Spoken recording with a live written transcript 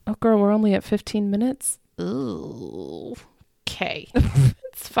girl, we're only at 15 minutes. Ooh. Okay.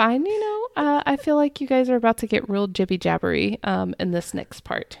 It's fine, I feel like you guys are about to get real jibby jabbery in this next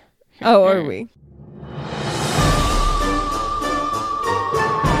part. Oh, are we?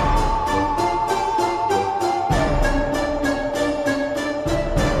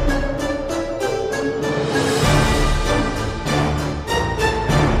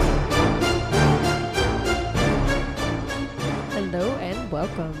 Hello and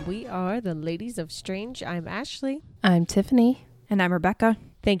welcome. We are the Ladies of Strange. I'm Ashley. I'm Tiffany. And I'm Rebecca.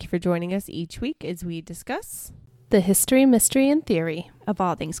 Thank you for joining us each week as we discuss The history, mystery, and theory Of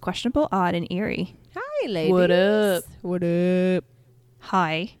all things questionable, odd, and eerie. Hi, ladies. What up? What up?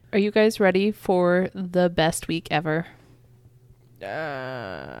 Hi. Are you guys ready for the best week ever?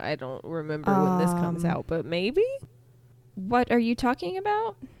 I don't remember when this comes out, but maybe? What are you talking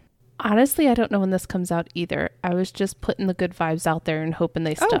about? Honestly, I don't know when this comes out either. I was just putting the good vibes out there and hoping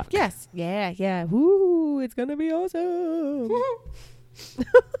they stuck. Oh, yes. Yeah. Woo, it's going to be awesome.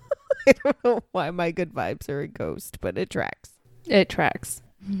 I don't know why my good vibes are a ghost, but it tracks. It tracks.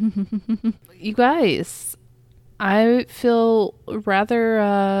 You guys, I feel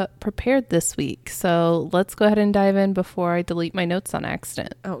rather prepared this week. So let's go ahead and dive in before I delete my notes on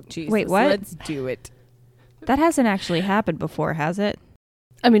accident. Oh, Jesus. Wait, what? Let's do it. That hasn't actually happened before, has it?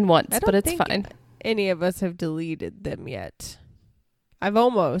 I mean, once, I don't but it's think fine. any of us have deleted them yet. I've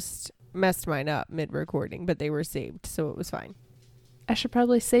almost messed mine up mid-recording, but they were saved, so it was fine. I should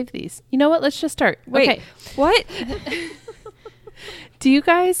probably save these. You know what? Let's just start. Wait, Okay. what? Do you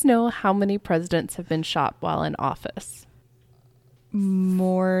guys know how many presidents have been shot while in office?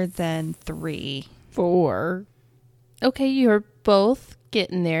 More than 3. 4. Okay, you're both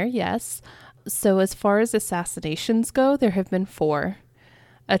getting there, yes. So as far as assassinations go, there have been 4.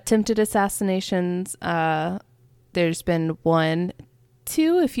 Attempted assassinations, there's been 1,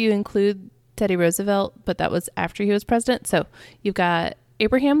 2 if you include Teddy Roosevelt, but that was after he was president. So you've got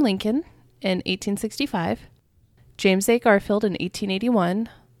Abraham Lincoln in 1865, James A. Garfield in 1881,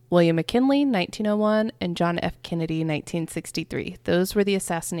 William McKinley 1901, and John F. Kennedy 1963. Those were the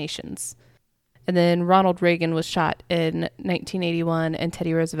assassinations. And then Ronald Reagan was shot in 1981 and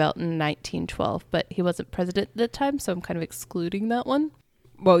Teddy Roosevelt in 1912, but he wasn't president at the time, so I'm kind of excluding that one.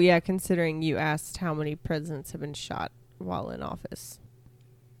 Well, yeah, considering you asked how many presidents have been shot while in office.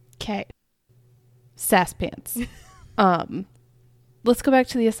 Okay. Sass pants. Let's go back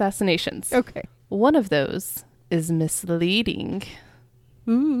to the assassinations. Okay. One of those is misleading.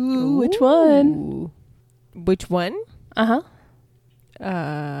 Ooh. Which one? Which one? Uh-huh.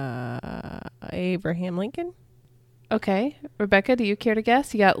 Abraham Lincoln? Okay. Rebecca, do you care to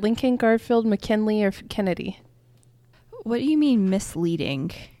guess? You got Lincoln, Garfield, McKinley, or Kennedy? What do you mean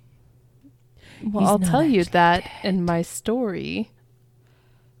misleading? Well, I'll tell you that in my story.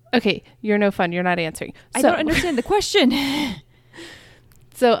 Okay, you're no fun. You're not answering. I don't understand the question.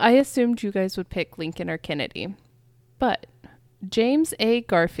 So I assumed you guys would pick Lincoln or Kennedy. But James A.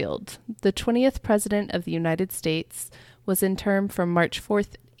 Garfield, the 20th president of the United States, was in term from March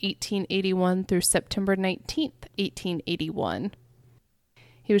 4th, 1881 through September 19th, 1881.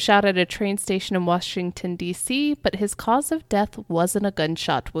 He was shot at a train station in Washington, D.C., but his cause of death wasn't a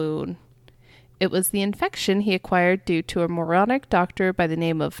gunshot wound. It was the infection he acquired due to a moronic doctor by the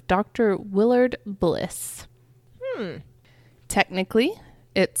name of Dr. Willard Bliss. Technically,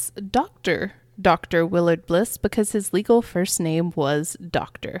 it's Dr. Willard Bliss because his legal first name was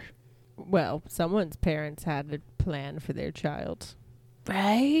Doctor. Well, someone's parents had a plan for their child.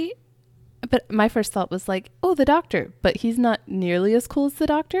 Right? But my first thought was like, oh, the doctor. But he's not nearly as cool as the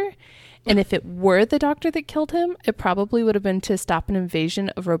doctor. And if it were the doctor that killed him, it probably would have been to stop an invasion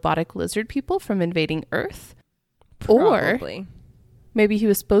of robotic lizard people from invading Earth. Probably. Or maybe he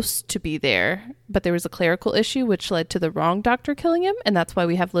was supposed to be there, but there was a clerical issue which led to the wrong doctor killing him. And that's why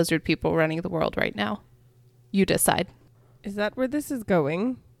we have lizard people running the world right now. You decide. Is that where this is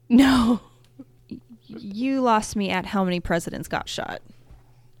going? No. You lost me at how many presidents got shot.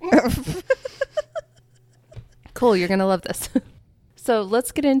 Cool, you're going to love this. So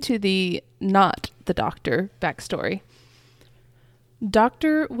let's get into the not the doctor backstory.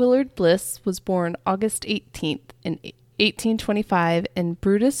 Dr. Willard Bliss was born August 18th in 1825 in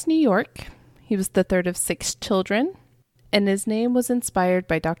Brutus, New York. He was the third of 6 children, and his name was inspired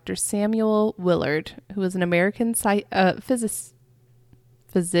by Dr. Samuel Willard, who was an American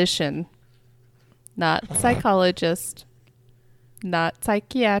physician, not psychologist, not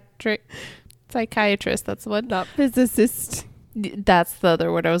psychiatrist, that's the one. Not physicist. That's the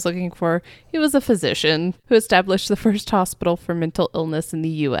other word I was looking for. He was a physician who established the first hospital for mental illness in the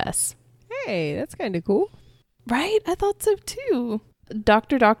U.S. Hey, that's kind of cool. Right? I thought so too.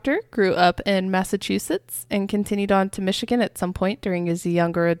 Dr. Doctor grew up in Massachusetts and continued on to Michigan at some point during his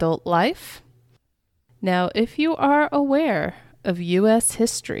younger adult life. Now, if you are aware of U.S.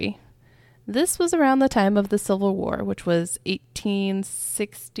 history, this was around the time of the Civil War, which was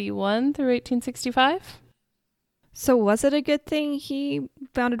 1861 through 1865. So was it a good thing he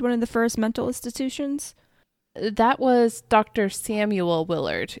founded one of the first mental institutions? That was Dr. Samuel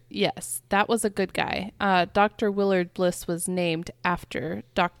Willard. Yes, that was a good guy. Dr. Willard Bliss was named after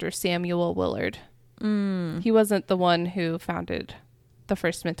Dr. Samuel Willard. He wasn't the one who founded the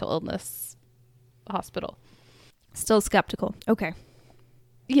first mental illness hospital. Still skeptical. Okay.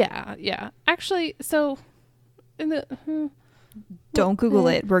 Yeah. Actually, so in the Don't Google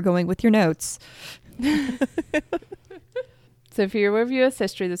it. We're going with your notes. So if you're aware of U.S.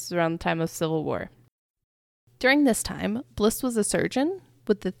 history, this is around the time of Civil War. During this time, Bliss was a surgeon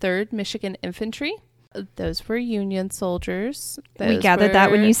with the 3rd Michigan Infantry. Those were Union soldiers. We gathered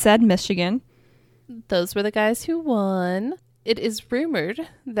that when you said Michigan. Those were the guys who won. It is rumored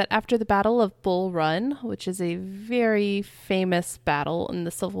that after the Battle of Bull Run, which is a very famous battle in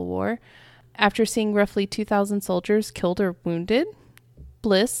the Civil War, after seeing roughly 2,000 soldiers killed or wounded,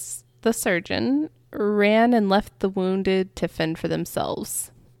 Bliss, the surgeon, ran and left the wounded to fend for themselves.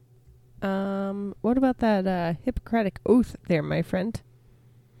 What about that Hippocratic Oath there, my friend?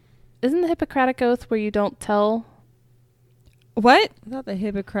 Isn't the Hippocratic Oath where you don't tell? What? I thought the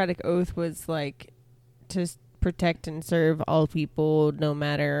Hippocratic Oath was like to protect and serve all people, no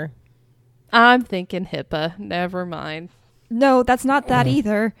matter. I'm thinking HIPAA. Never mind. No, that's not that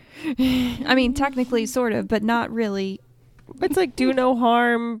either. I mean, technically, sort of, but not really. It's like do no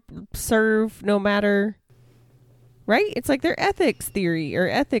harm, serve no matter. Right? It's like their ethics theory or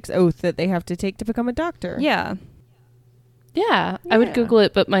ethics oath that they have to take to become a doctor. Yeah. Yeah, I would Google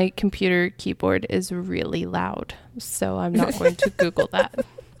it, but my computer keyboard is really loud, so I'm not going to Google that.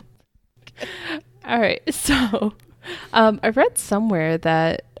 All right, so I read somewhere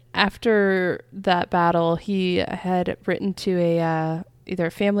that after that battle, he had written to either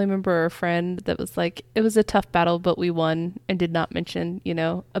a family member or a friend that was like, it was a tough battle, but we won, and did not mention,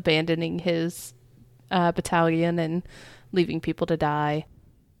 abandoning his battalion and leaving people to die.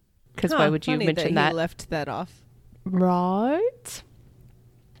 Because why would you mention that? He left that off. Right.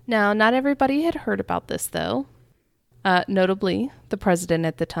 Now, not everybody had heard about this, though. Notably, the president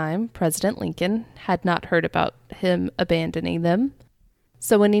at the time, President Lincoln, had not heard about him abandoning them.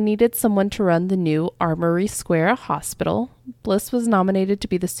 So when he needed someone to run the new Armory Square Hospital, Bliss was nominated to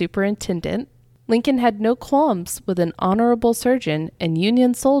be the superintendent. Lincoln had no qualms with an honorable surgeon and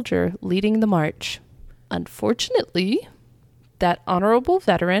Union soldier leading the march. Unfortunately, that honorable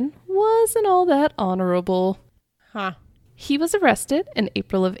veteran wasn't all that honorable. He was arrested in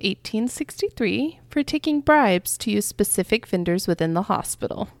April of 1863 for taking bribes to use specific vendors within the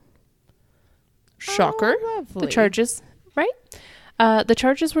hospital. Shocker. Oh, lovely. The charges, right? The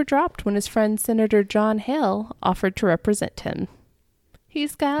charges were dropped when his friend Senator John Hale offered to represent him.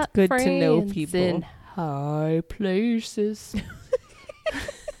 He's got good friends to know people in high places.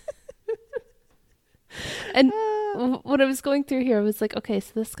 And when I was going through here, I was like, okay,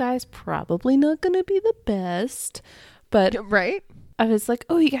 so this guy's probably not going to be the best. But right? I was like,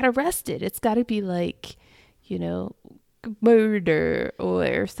 oh, he got arrested. It's got to be like, murder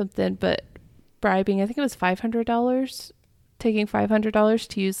or something. But bribing, I think it was $500. Taking $500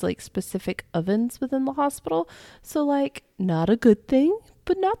 to use like specific ovens within the hospital. So like not a good thing,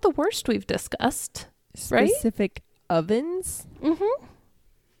 but not the worst we've discussed. Specific ovens? Mm-hmm.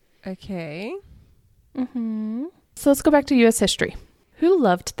 Okay. Mm-hmm. So let's go back to U.S. history. Who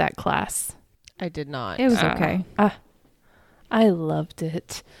loved that class? I did not. It was okay. I loved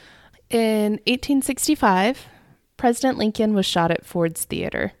it. In 1865, President Lincoln was shot at Ford's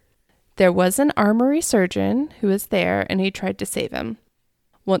Theater. There was an armory surgeon who was there, and he tried to save him.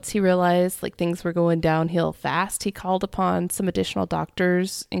 Once he realized like things were going downhill fast, he called upon some additional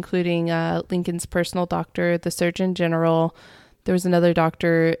doctors, including Lincoln's personal doctor, the Surgeon General. There was another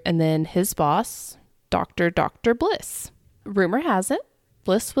doctor, and then his boss, Dr. Bliss. Rumor has it,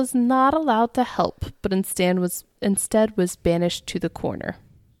 Bliss was not allowed to help, but instead was banished to the corner.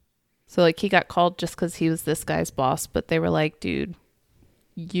 So like he got called just because he was this guy's boss, but they were like, dude,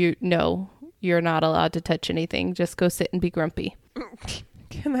 you're not allowed to touch anything. Just go sit and be grumpy.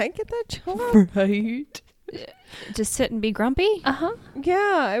 Can I get that job? Right. Just sit and be grumpy? Uh-huh.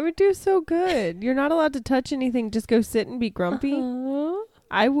 Yeah, it would do so good. You're not allowed to touch anything. Just go sit and be grumpy. Uh-huh.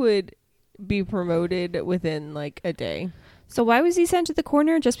 I would be promoted within like a day. So why was he sent to the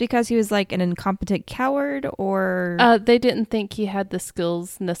corner? Just because he was like an incompetent coward, or They didn't think he had the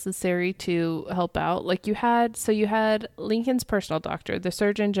skills necessary to help out. Like you had Lincoln's personal doctor, the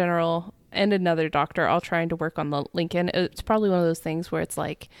Surgeon General, and another doctor all trying to work on the Lincoln. It's probably one of those things where it's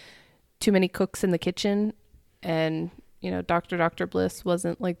like too many cooks in the kitchen, and Dr. Bliss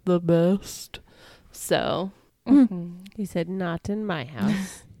wasn't like the best. So He said, "Not in my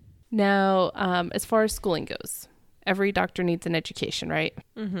house." now, as far as schooling goes, every doctor needs an education, right?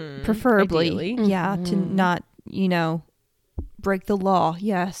 Mm-hmm. preferably, Ideally. yeah, to not break the law.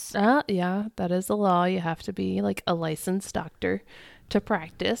 Yes. Yeah, that is the law. You have to be like a licensed doctor to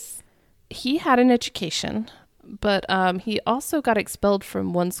practice. He had an education, but he also got expelled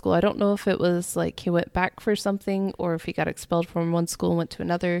from one school. I don't know if it was like he went back for something or if he got expelled from one school and went to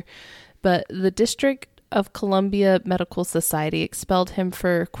another. But the District of Columbia Medical Society expelled him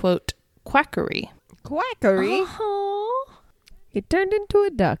for, quote, quackery. Quackery. It turned into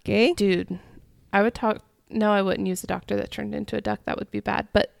a duck, eh? Dude, I would talk. No, I wouldn't use a doctor that turned into a duck. That would be bad.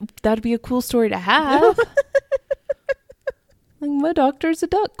 But that'd be a cool story to have. Like, my doctor's a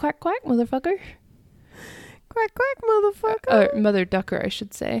duck. Quack, quack, motherfucker. Quack, quack, motherfucker. Or mother ducker, I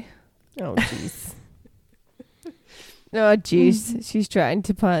should say. Oh, jeez. Oh, jeez. She's trying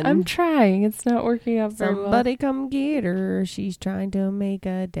to pun. I'm trying. It's not working out very well. Somebody come get her. She's trying to make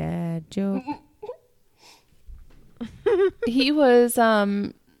a dad joke. He was,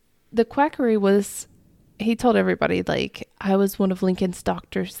 the quackery was, he told everybody, like, I was one of Lincoln's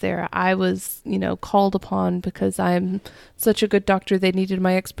doctors there. I was, called upon because I'm such a good doctor. They needed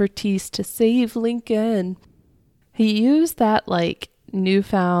my expertise to save Lincoln. He used that, like,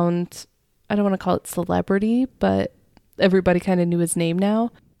 newfound, I don't want to call it celebrity, but everybody kind of knew his name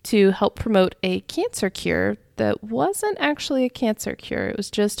now, to help promote a cancer cure that wasn't actually a cancer cure. It was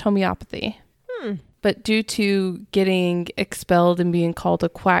just homeopathy. But due to getting expelled and being called a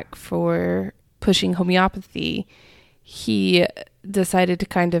quack for pushing homeopathy, he decided to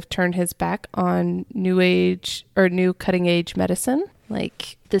kind of turn his back on new cutting age medicine.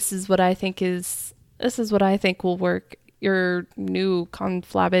 Like, this is what I think will work. Your new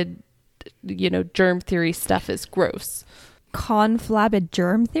conflabbed, germ theory stuff is gross. Conflabbed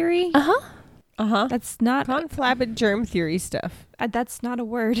germ theory? Uh-huh. That's not Conflabbed germ theory stuff. that's not a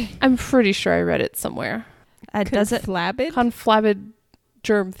word. I'm pretty sure I read it somewhere. Does it? Conflabbed? Conflabbed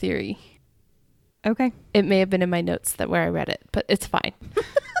germ theory. Okay. It may have been in my notes where I read it, but it's fine.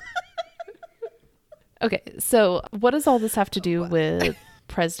 Okay, so what does all this have to do with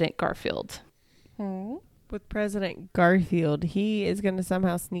President Garfield? With President Garfield, he is going to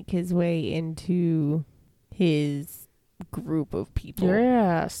somehow sneak his way into his group of people.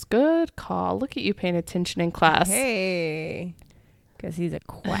 Yes, good call. Look at you paying attention in class. Hey, because he's a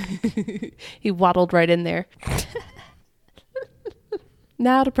quack. He waddled right in there.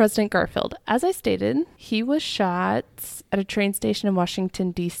 Now to President Garfield. As I stated, he was shot at a train station in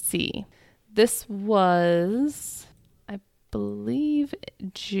Washington, D.C. This was, I believe,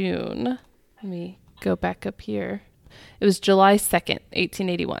 June. Let me go back up here. It was July 2nd,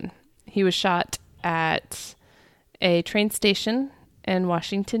 1881. He was shot at a train station in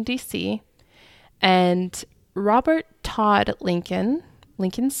Washington, D.C. And Robert Todd Lincoln,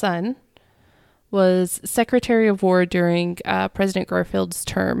 Lincoln's son, was Secretary of War during President Garfield's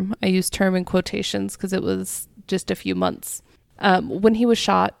term. I use term in quotations because it was just a few months. When he was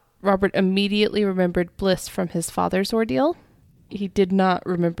shot, Robert immediately remembered Bliss from his father's ordeal. He did not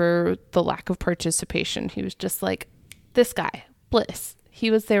remember the lack of participation. He was just like, this guy, Bliss.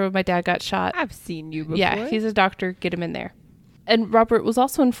 He was there when my dad got shot. I've seen you before. Yeah, he's a doctor. Get him in there. And Robert was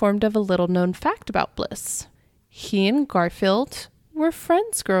also informed of a little known fact about Bliss. He and Garfield were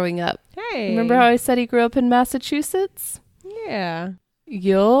friends growing up. Hey. Remember how I said he grew up in Massachusetts? Yeah.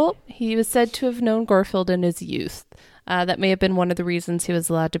 Yup. He was said to have known Garfield in his youth. That may have been one of the reasons he was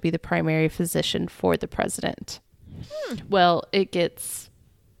allowed to be the primary physician for the president. Well, it gets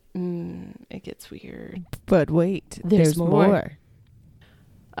weird. But wait, There's there's more.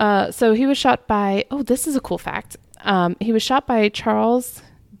 more. So he was shot by, this is a cool fact. He was shot by Charles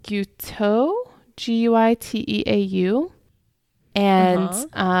Guiteau, Guiteau.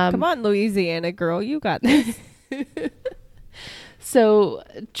 And Come on, Louisiana girl, you got this. So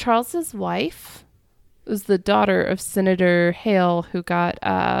Charles's wife was the daughter of Senator Hale, who got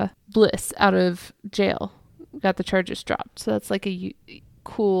Bliss out of jail, got the charges dropped. So that's like a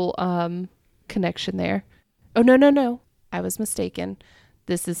cool connection there. Oh, no. I was mistaken.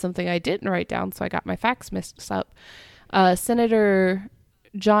 This is something I didn't write down, so I got my facts mixed up. Senator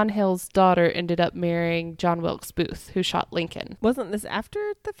John Hale's daughter ended up marrying John Wilkes Booth, who shot Lincoln. Wasn't this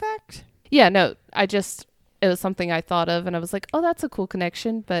after the fact? Yeah, no, I just it was something I thought of, and I was like, oh, that's a cool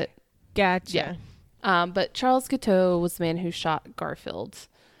connection. But Gotcha. yeah. But Charles Guiteau was the man who shot Garfield,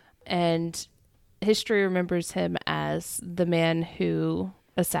 and history remembers him as the man who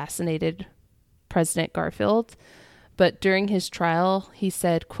assassinated President Garfield. But during his trial, he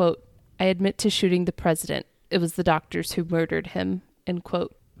said, quote, "I admit to shooting the president. It was the doctors who murdered him," end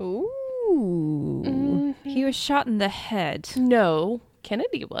quote. Ooh. He was shot in the head. No,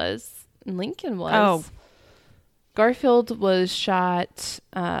 Kennedy was. Lincoln was. Oh. Garfield was shot.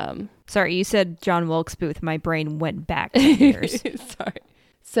 Sorry, you said John Wilkes Booth. My brain went back 10 years. Sorry.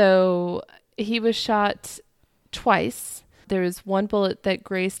 So he was shot twice. There was one bullet that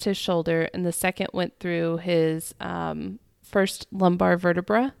grazed his shoulder, and the second went through his first lumbar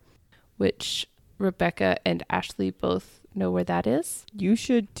vertebra, which Rebecca and Ashley both know where that is. You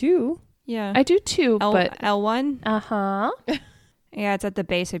should too. Yeah. I do too, but L1? uh-huh. Yeah, it's at the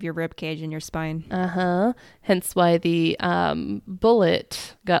base of your rib cage and your spine. Uh-huh. Hence why the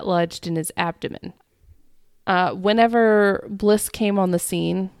bullet got lodged in his abdomen. Whenever Bliss came on the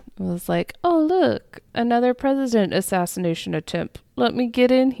scene, it was like, oh, look, another president assassination attempt. Let me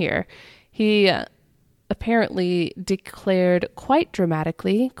get in here. He apparently declared quite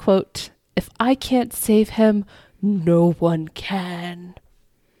dramatically, quote, "If I can't save him, no one can."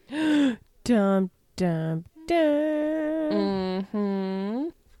 Dum, dum, dum. Mm-hmm.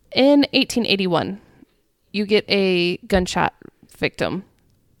 In 1881, you get a gunshot victim.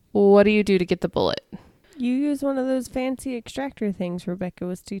 What do you do to get the bullet? You use one of those fancy extractor things Rebecca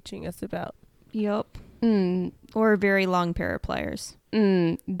was teaching us about. Yup. Mm, Or a very long pair of pliers.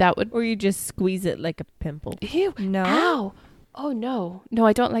 that would... Or you just squeeze it like a pimple. Ew. No. Ow. Oh, no. No,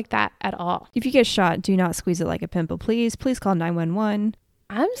 I don't like that at all. If you get shot, do not squeeze it like a pimple. Please call 911.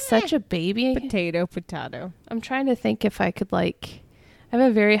 I'm such a baby. Potato, potato. I'm trying to think if I could, like... I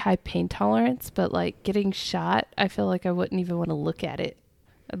have a very high pain tolerance, but, like, getting shot, I feel like I wouldn't even want to look at it.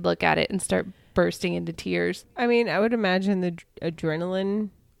 I'd look at it and start bursting into tears. I mean, I would imagine the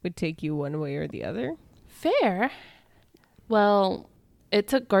adrenaline would take you one way or the other. Fair. Well, it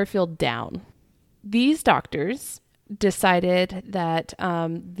took Garfield down. These doctors decided that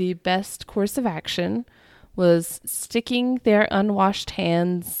the best course of action was sticking their unwashed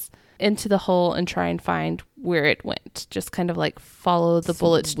hands into the hole and try and find where it went. Just kind of like follow the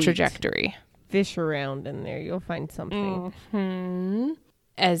bullet's Sweet. trajectory. Fish around in there. You'll find something. Mm-hmm.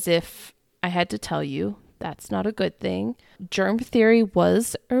 As if I had to tell you, that's not a good thing. Germ theory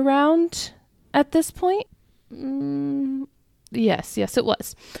was around at this point. Yes, it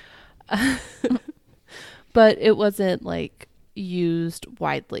was. But it wasn't like used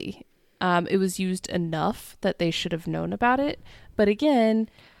widely. It was used enough that they should have known about it. But again,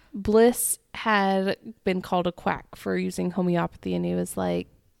 Bliss had been called a quack for using homeopathy, and he was like,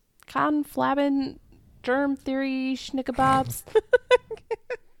 conflabbing germ theory schnickabobs.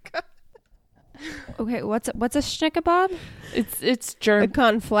 Okay, what's a schnickabob? It's A germ.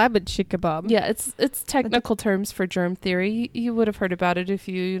 conflabbed shikabob. Yeah, it's technical terms for germ theory. You would have heard about it if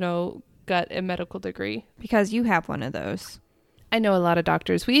you got a medical degree. Because you have one of those. I know a lot of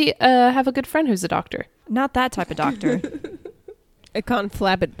doctors. We have a good friend who's a doctor. Not that type of doctor. A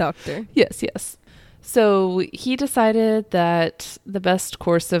conflabbed doctor. Yes. So he decided that the best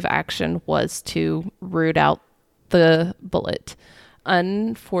course of action was to root out the bullet.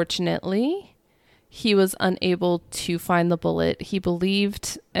 Unfortunately, he was unable to find the bullet. He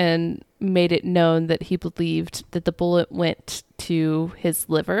believed and made it known that he believed that the bullet went to his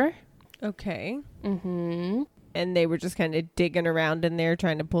liver. Okay. Mm-hmm. And they were just kind of digging around in there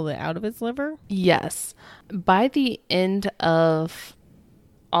trying to pull it out of his liver? Yes. By the end of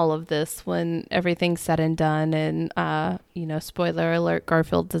all of this, when everything's said and done and, spoiler alert,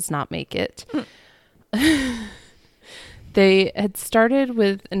 Garfield does not make it. They had started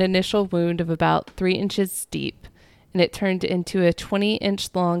with an initial wound of about 3 inches deep, and it turned into a 20-inch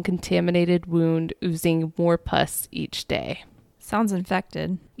long contaminated wound oozing more pus each day. Sounds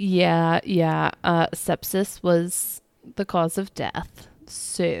infected. Yeah. Sepsis was the cause of death.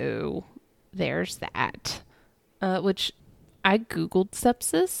 So there's that. Which I Googled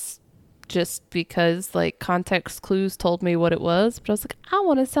sepsis just because like context clues told me what it was. But I was like, I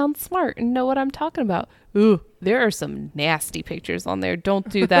want to sound smart and know what I'm talking about. Ooh, there are some nasty pictures on there. Don't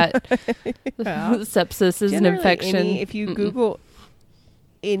do that. Yeah. Sepsis is an Generally, infection. if you Google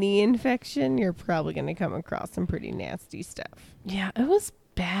any infection, you're probably going to come across some pretty nasty stuff. Yeah, it was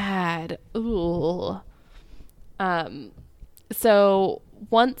bad. Ooh. So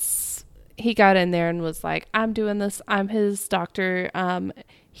once he got in there and was like, I'm doing this, I'm his doctor,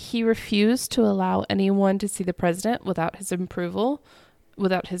 he refused to allow anyone to see the president without his approval.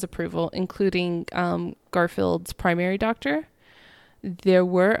 without his approval, including Garfield's primary doctor. There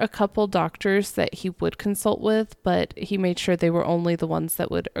were a couple doctors that he would consult with, but he made sure they were only the ones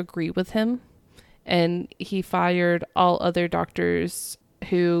that would agree with him. And he fired all other doctors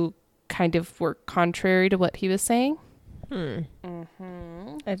who kind of were contrary to what he was saying. I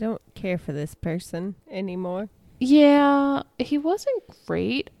don't care for this person anymore. Yeah, he wasn't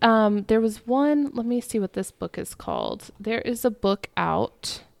great. There was one, let me see what this book is called. There is a book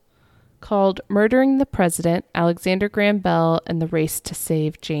out called Murdering the President, Alexander Graham Bell and the Race to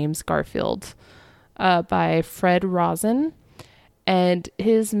Save James Garfield by Fred Rosen. And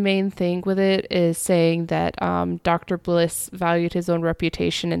his main thing with it is saying that Dr. Bliss valued his own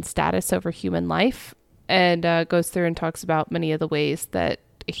reputation and status over human life, and goes through and talks about many of the ways that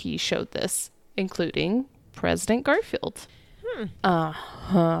he showed this, including President Garfield.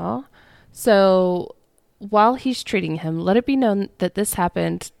 So while he's treating him, let it be known that this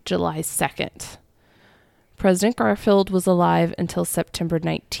happened July 2nd. President Garfield was alive until September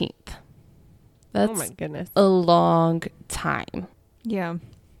 19th. That's oh my goodness. a long time. Yeah.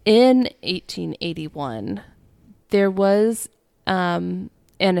 In 1881, there was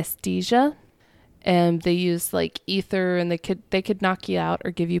anesthesia, and they used like ether, and they could knock you out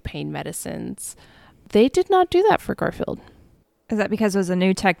or give you pain medicines. They did not do that for Garfield. Is that because it was a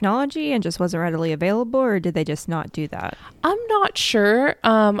new technology and just wasn't readily available, or did they just not do that? I'm not sure.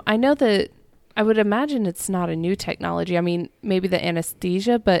 I know that I would imagine it's not a new technology. I mean, maybe the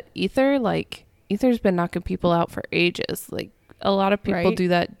anesthesia, but ether's been knocking people out for ages. Like, a lot of people do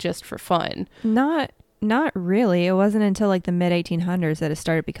that just for fun. Not really. It wasn't until like the mid 1800s that it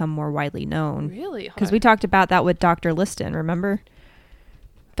started to become more widely known. Really? Because we talked about that with Dr. Liston, remember?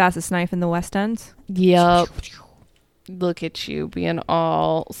 Fastest knife in the West End. Yep. Look at you being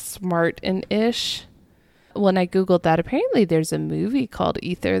all smart and ish. When I Googled that, apparently there's a movie called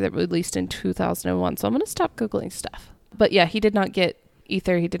Ether that released in 2001. So I'm going to stop Googling stuff. But yeah, he did not get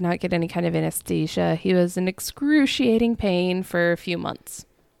ether. He did not get any kind of anesthesia. He was in excruciating pain for a few months.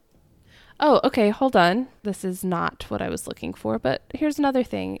 Oh, okay. Hold on. This is not what I was looking for. But here's another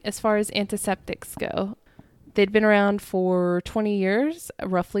thing. As far as antiseptics go, they'd been around for 20 years,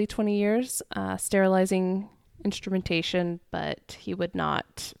 roughly 20 years, sterilizing instrumentation, but he would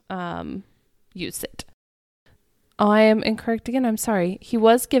not use it. I am incorrect again. I'm sorry. He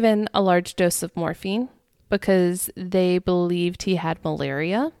was given a large dose of morphine because they believed he had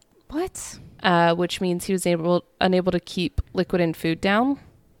malaria. What? Which means he was unable to keep liquid and food down.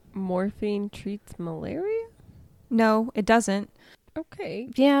 Morphine treats malaria? No, it doesn't. Okay.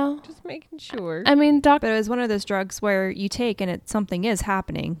 Yeah. Just making sure. I mean, But it was one of those drugs where you take and something is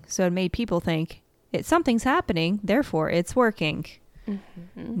happening. So it made people think something's happening, therefore it's working.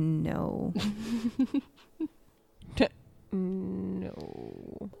 Mm-hmm. No.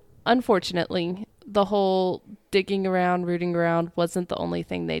 No. Unfortunately, the whole digging around, rooting around wasn't the only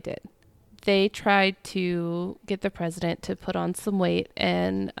thing they did. They tried to get the president to put on some weight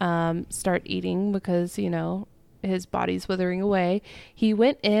and start eating because, his body's withering away. He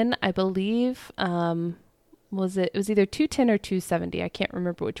went in, I believe, it was either 210 or 270. I can't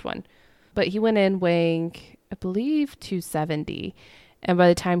remember which one. But he went in weighing, I believe, 270. And by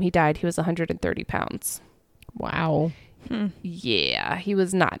the time he died, he was 130 pounds. Wow. Yeah, he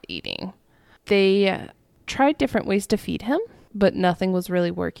was not eating. They tried different ways to feed him, but nothing was really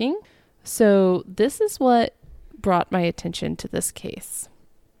working. So this is what brought my attention to this case.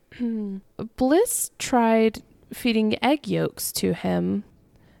 Bliss tried feeding egg yolks to him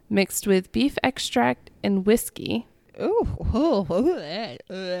mixed with beef extract and whiskey. It's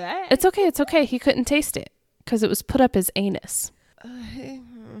okay. He couldn't taste it because it was put up his anus.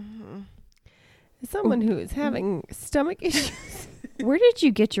 Someone who is having stomach issues. Where did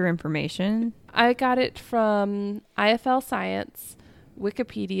you get your information? I got it from IFL Science,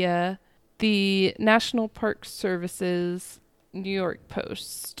 Wikipedia, the National Park Service's New York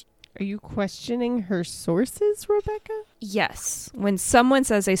Post. Are you questioning her sources, Rebecca? Yes. When someone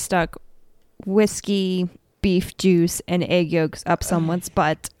says they stuck whiskey, beef juice, and egg yolks up someone's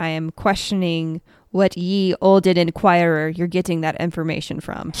butt, I am questioning what ye olden inquirer you're getting that information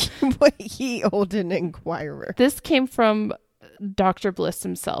from. What ye olden inquirer? This came from Dr. Bliss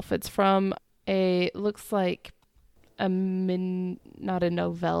himself. It's from looks like not a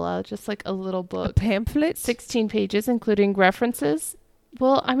novella, just like a little book. A pamphlet? 16 pages, including references.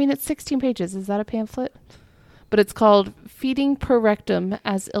 Well, I mean, it's 16 pages. Is that a pamphlet? But it's called Feeding Per Rectum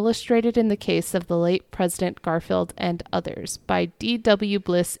as Illustrated in the Case of the Late President Garfield and Others by D.W.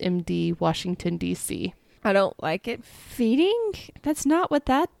 Bliss, M.D., Washington, D.C. I don't like it. Feeding? That's not what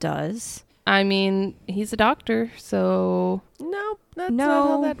that does. I mean, he's a doctor, so... No, that's not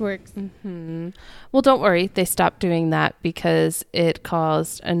how that works. Mm-hmm. Well, don't worry. They stopped doing that because it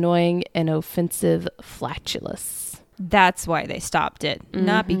caused annoying and offensive flatulence. That's why they stopped it.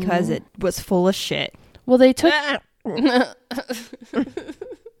 Not because it was full of shit. Well, they took...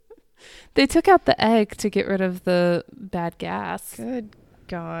 They took out the egg to get rid of the bad gas. Good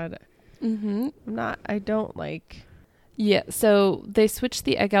God. Mm-hmm. I don't like... Yeah, so they switched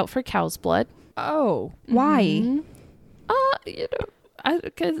the egg out for cow's blood. Oh. Why? Mm-hmm.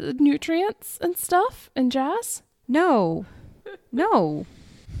 Because nutrients and stuff and jazz. No.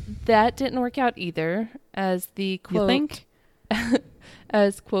 That didn't work out either, as the quote... You think?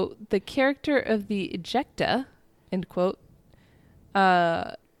 As, quote, the character of the ejecta, end quote.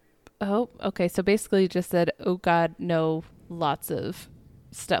 Oh, okay, so basically just said, oh God, no, lots of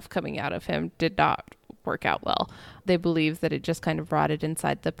stuff coming out of him did not work out well. They believe that it just kind of rotted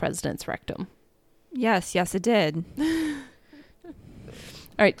inside the president's rectum. Yes, it did. All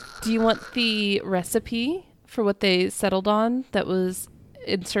right, do you want the recipe for what they settled on that was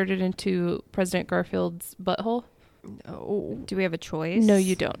inserted into President Garfield's butthole? No. Do we have a choice? No,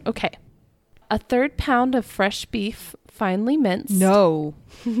 you don't. Okay. 1/3 pound of fresh beef, finely minced. No.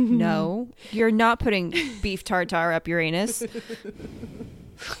 No. You're not putting beef tartare up your anus.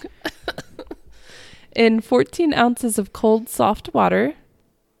 In 14 ounces of cold, soft water,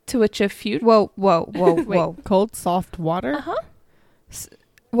 to which a few... Whoa. Cold, soft water? Uh-huh.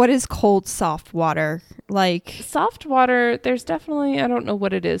 What is cold, soft water? Like... Soft water, there's definitely... I don't know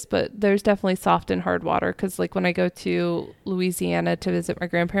what it is, but there's definitely soft and hard water. Because like when I go to Louisiana to visit my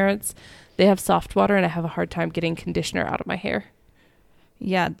grandparents, they have soft water and I have a hard time getting conditioner out of my hair.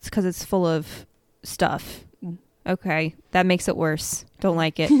 Yeah, it's because it's full of stuff. Okay, that makes it worse. Don't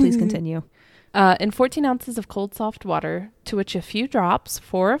like it. Please continue. In 14 ounces of cold, soft water, to which a few drops,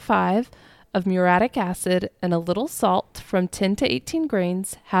 4 or 5, of muriatic acid and a little salt from 10 to 18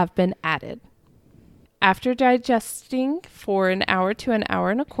 grains have been added. After digesting for an hour to an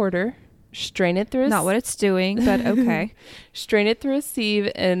hour and a quarter, strain it through Not what it's doing, but okay. Strain it through a sieve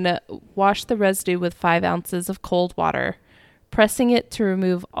and wash the residue with 5 ounces of cold water, pressing it to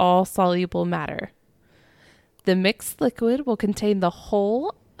remove all soluble matter. The mixed liquid will contain the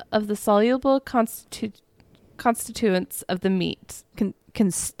whole of the soluble constituents of the meat.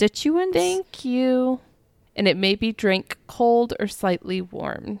 Constituents? Thank you. And it may be drank cold or slightly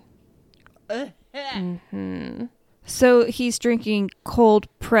warm. Mm-hmm. So he's drinking cold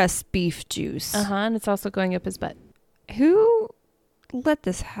pressed beef juice. Uh-huh, and it's also going up his butt. Who let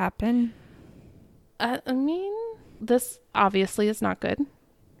this happen? I mean, this obviously is not good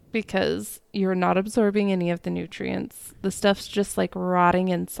because you're not absorbing any of the nutrients. The stuff's just like rotting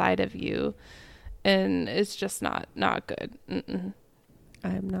inside of you, and it's just not good. Mm-mm.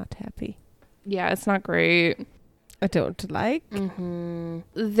 I'm not happy. Yeah, it's not great. I don't like. Mm-hmm.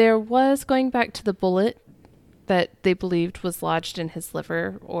 There was, going back to the bullet that they believed was lodged in his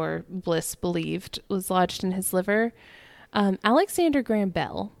liver, or Bliss believed was lodged in his liver. Alexander Graham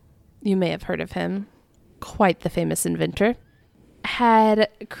Bell, you may have heard of him, quite the famous inventor, had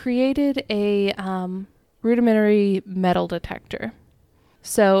created a rudimentary metal detector.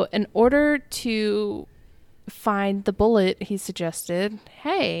 So in order to find the bullet, he suggested,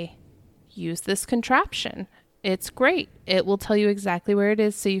 hey, use this contraption. It's great. It will tell you exactly where it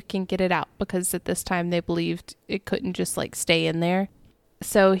is so you can get it out, because at this time they believed it couldn't just like stay in there.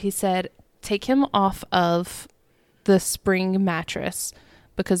 So he said, take him off of the spring mattress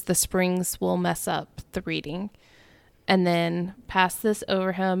because the springs will mess up the reading, and then pass this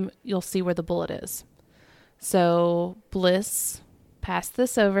over him. You'll see where the bullet is. So Bliss passed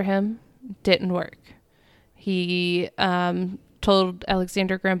this over him. Didn't work. He told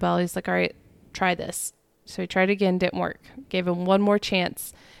Alexander Graham Bell, he's like, all right, try this. So he tried again, didn't work. Gave him one more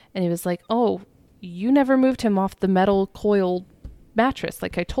chance. And he was like, oh, you never moved him off the metal coiled mattress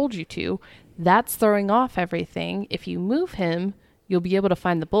like I told you to. That's throwing off everything. If you move him, you'll be able to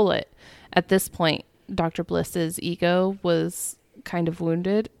find the bullet. At this point, Dr. Bliss's ego was kind of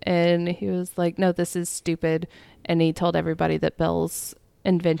wounded. And he was like, no, this is stupid. And he told everybody that Bell's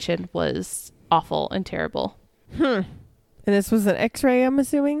invention was awful and terrible. And this was an X-ray, I'm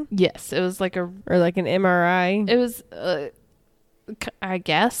assuming? Yes, it was like or like an MRI. It was, I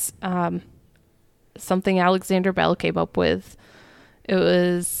guess, something Alexander Bell came up with. It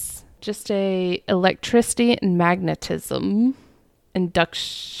was just a electricity and magnetism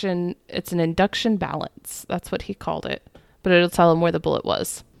induction. It's an induction balance. That's what he called it. But it'll tell him where the bullet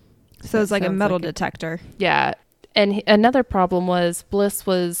was. So it's like a Sounds metal like it. detector. Yeah. And another problem was Bliss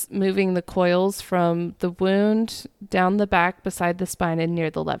was moving the coils from the wound down the back beside the spine and near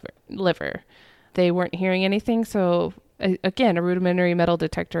the liver. They weren't hearing anything, so again, a rudimentary metal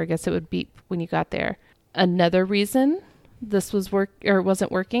detector, I guess it would beep when you got there. Another reason this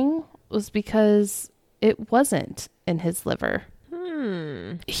wasn't working was because it wasn't in his liver.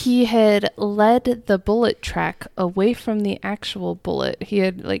 He had led the bullet track away from the actual bullet. He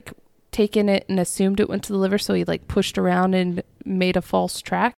had taken it and assumed it went to the liver, so he pushed around and made a false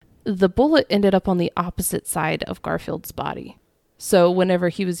track. The bullet ended up on the opposite side of Garfield's body. So whenever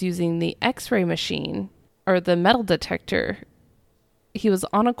he was using the x-ray machine or the metal detector, he was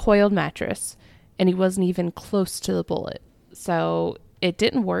on a coiled mattress and he wasn't even close to the bullet. So it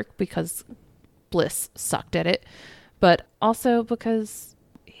didn't work because Bliss sucked at it, but also because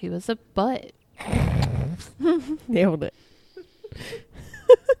he was a butt. Nailed it.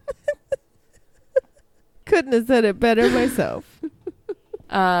 Couldn't have said it better myself.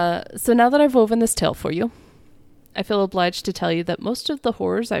 So now that I've woven this tale for you, I feel obliged to tell you that most of the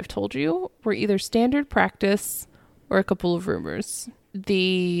horrors I've told you were either standard practice or a couple of rumors.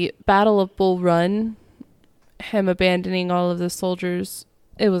 The Battle of Bull Run, him abandoning all of the soldiers,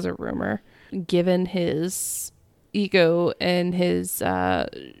 it was a rumor. Given his ego and his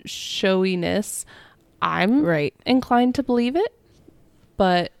showiness, I'm inclined to believe it.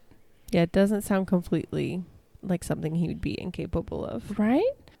 But yeah, it doesn't sound completely like something he would be incapable of.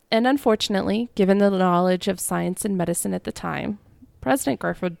 Right? And unfortunately, given the knowledge of science and medicine at the time, President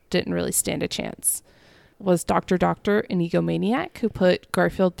Garfield didn't really stand a chance. Was Dr. Doctor an egomaniac who put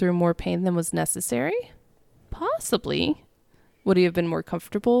Garfield through more pain than was necessary? Possibly. Would he have been more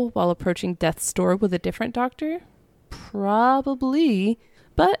comfortable while approaching death's door with a different doctor? Probably.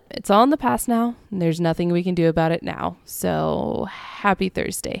 But it's all in the past now, and there's nothing we can do about it now. So, happy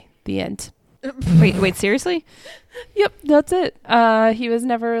Thursday. The end. Wait, seriously? Yep, that's it. He was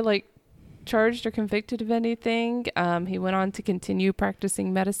never charged or convicted of anything. He went on to continue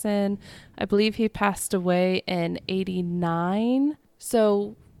practicing medicine. I believe he passed away in 1989.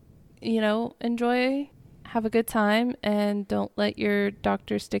 So, enjoy, have a good time, and don't let your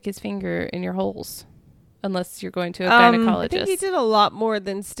doctor stick his finger in your holes. Unless you're going to a gynecologist. I think he did a lot more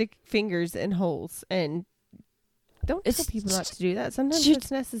than stick fingers in holes. And don't tell people not to do that. Sometimes it's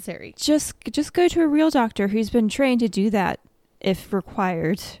necessary. Just go to a real doctor who's been trained to do that if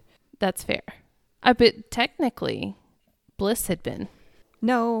required. That's fair. I bet technically Bliss had been.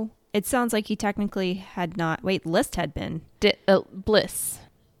 No, it sounds like he technically had not. Wait, List had been. Bliss.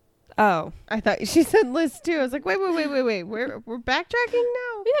 Oh. I thought she said List too. I was like, wait. We're backtracking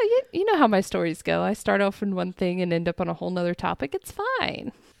now? Yeah, you know how my stories go. I start off in one thing and end up on a whole nother topic. It's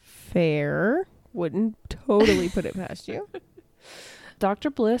fine. Fair. Wouldn't totally put it past you. Dr.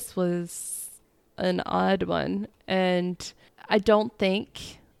 Bliss was an odd one, and I don't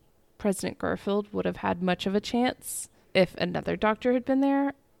think President Garfield would have had much of a chance if another doctor had been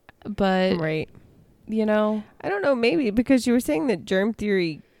there. But, right. I don't know, maybe because you were saying that germ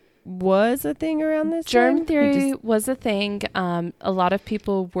theory was a thing around this time? Germ theory was a thing. A lot of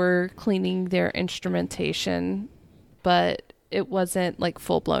people were cleaning their instrumentation, but it wasn't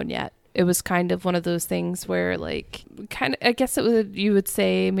full blown yet. It was kind of one of those things where I guess you would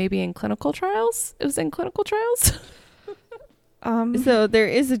say maybe in clinical trials. It was in clinical trials. So there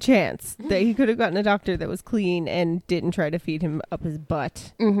is a chance that he could have gotten a doctor that was clean and didn't try to feed him up his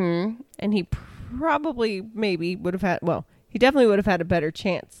butt. Mm-hmm. And he probably maybe would have had, he definitely would have had a better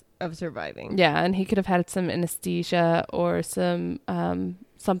chance of surviving. Yeah, and he could have had some anesthesia or some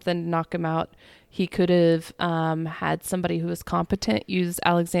something to knock him out. He could have had somebody who was competent use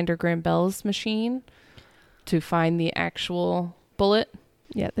Alexander Graham Bell's machine to find the actual bullet.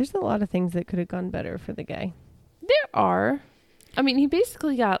 Yeah, there's a lot of things that could have gone better for the guy. There are. I mean, he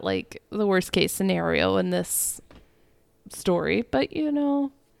basically got the worst case scenario in this story, but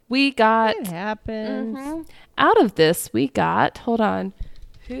we got... It happens. Mm-hmm. Out of this, we got... Hold on.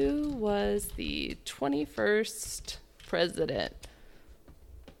 Who was the 21st president?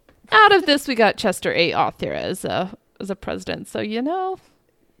 Out of this, we got Chester A. Arthur as a president. So,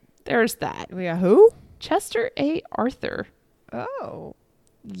 there's that. We got who? Chester A. Arthur. Oh.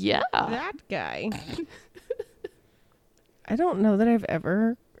 Yeah. That guy. I don't know that I've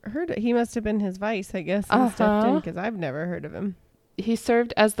ever heard it. He must have been his vice, I guess, and stepped in because I've never heard of him. He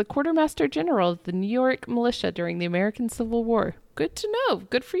served as the quartermaster general of the New York militia during the American Civil War. Good to know.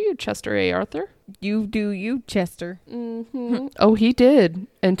 Good for you, Chester A. Arthur. You do you, Chester. Mm-hmm. Oh, he did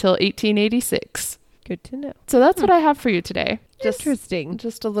until 1886. Good to know. So that's what I have for you today. Interesting.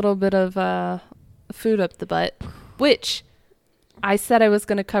 Just a little bit of food up the butt, which I said I was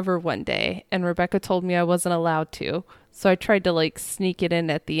going to cover one day, and Rebecca told me I wasn't allowed to. So I tried to like sneak it in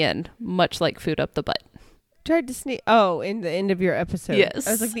at the end, much like food up the butt. Tried to sneak. Oh, in the end of your episode. Yes.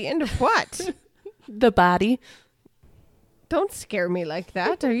 I was like, the end of what? The body. Don't scare me like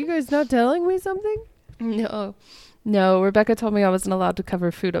that. Are you guys not telling me something? No. Rebecca told me I wasn't allowed to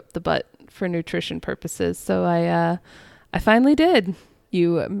cover food up the butt for nutrition purposes. So I finally did.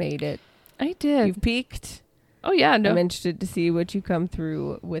 You made it. I did. You've peaked. Oh yeah, no. I'm interested to see what you come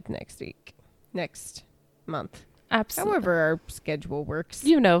through with next month. Absolutely. However our schedule works.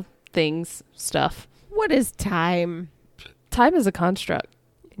 You know, things, stuff. What is time? Time is a construct.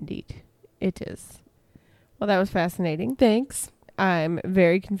 Indeed, it is. Well, that was fascinating. Thanks. I'm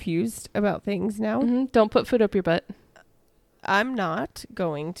very confused about things now. Mm-hmm. Don't put food up your butt. I'm not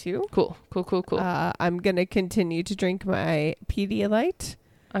going to. Cool. I'm going to continue to drink my Pedialyte.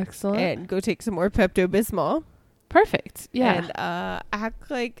 Excellent. And go take some more Pepto-Bismol. Perfect. Yeah. And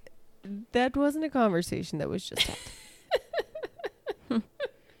act like that wasn't a conversation that was just had.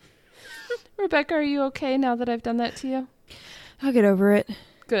 Rebecca, are you okay now that I've done that to you? I'll get over it.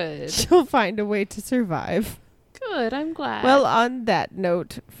 Good. She'll find a way to survive. Good. I'm glad. Well, on that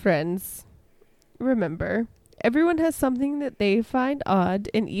note, friends, remember, everyone has something that they find odd,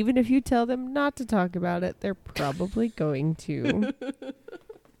 and even if you tell them not to talk about it, they're probably going to.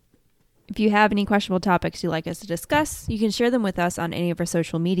 If you have any questionable topics you'd like us to discuss, you can share them with us on any of our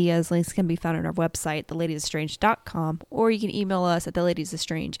social medias. Links can be found on our website, theladiesestrange.com, or you can email us at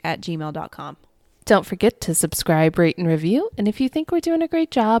theladiesestrange@gmail.com. Don't forget to subscribe, rate, and review. And if you think we're doing a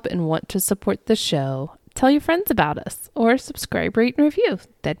great job and want to support the show, tell your friends about us or subscribe, rate, and review.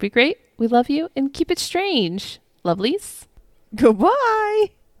 That'd be great. We love you and keep it strange. Lovelies. Goodbye.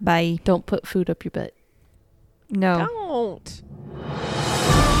 Bye. Don't put food up your butt. No. Don't.